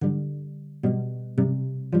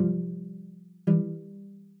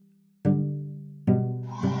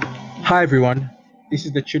Hi everyone, this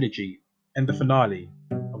is the trilogy and the finale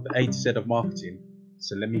of the A to Z of marketing,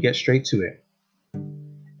 so let me get straight to it.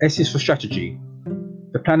 S is for strategy.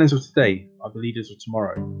 The planners of today are the leaders of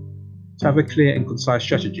tomorrow. To have a clear and concise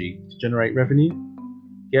strategy to generate revenue,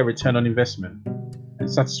 get a return on investment,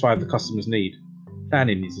 and satisfy the customer's need,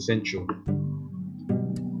 planning is essential.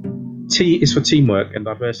 T is for teamwork and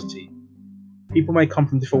diversity. People may come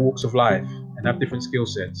from different walks of life and have different skill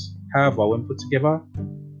sets. However, when put together,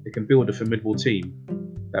 they can build a formidable team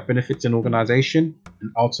that benefits an organization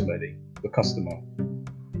and ultimately the customer.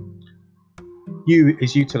 U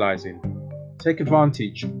is utilizing. Take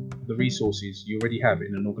advantage of the resources you already have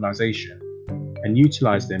in an organization and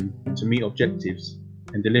utilize them to meet objectives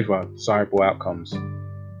and deliver desirable outcomes.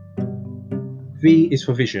 V is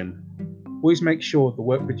for vision. Always make sure the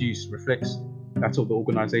work produced reflects that of the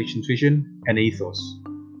organization's vision and ethos.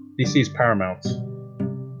 This is paramount.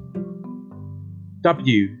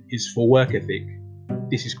 W is for work ethic.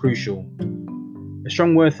 This is crucial. A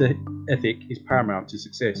strong work ethic is paramount to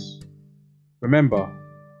success. Remember,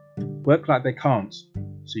 work like they can't,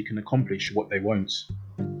 so you can accomplish what they won't.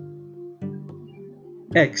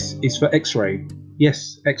 X is for X-ray.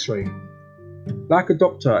 Yes, X-ray. Like a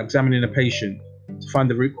doctor examining a patient to find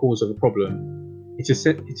the root cause of a problem, it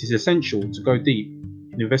is essential to go deep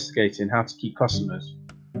in investigating how to keep customers,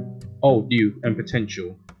 old, new, and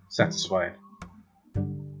potential, satisfied.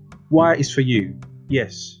 Y is for you.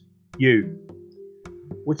 Yes, you.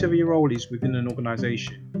 Whatever your role is within an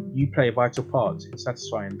organization, you play a vital part in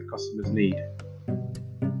satisfying the customer's need.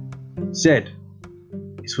 Z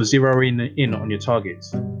is for zeroing in on your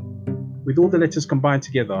targets. With all the letters combined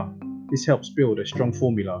together, this helps build a strong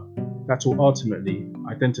formula that will ultimately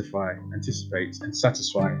identify, anticipate, and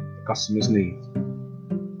satisfy the customer's needs.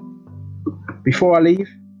 Before I leave,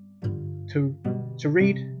 to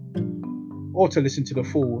read or to listen to the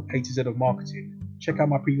full A to Z of marketing, check out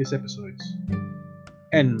my previous episodes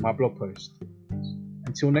and my blog post.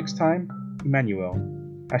 Until next time, Emmanuel,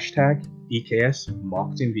 #EKS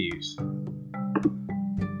Marketing Views.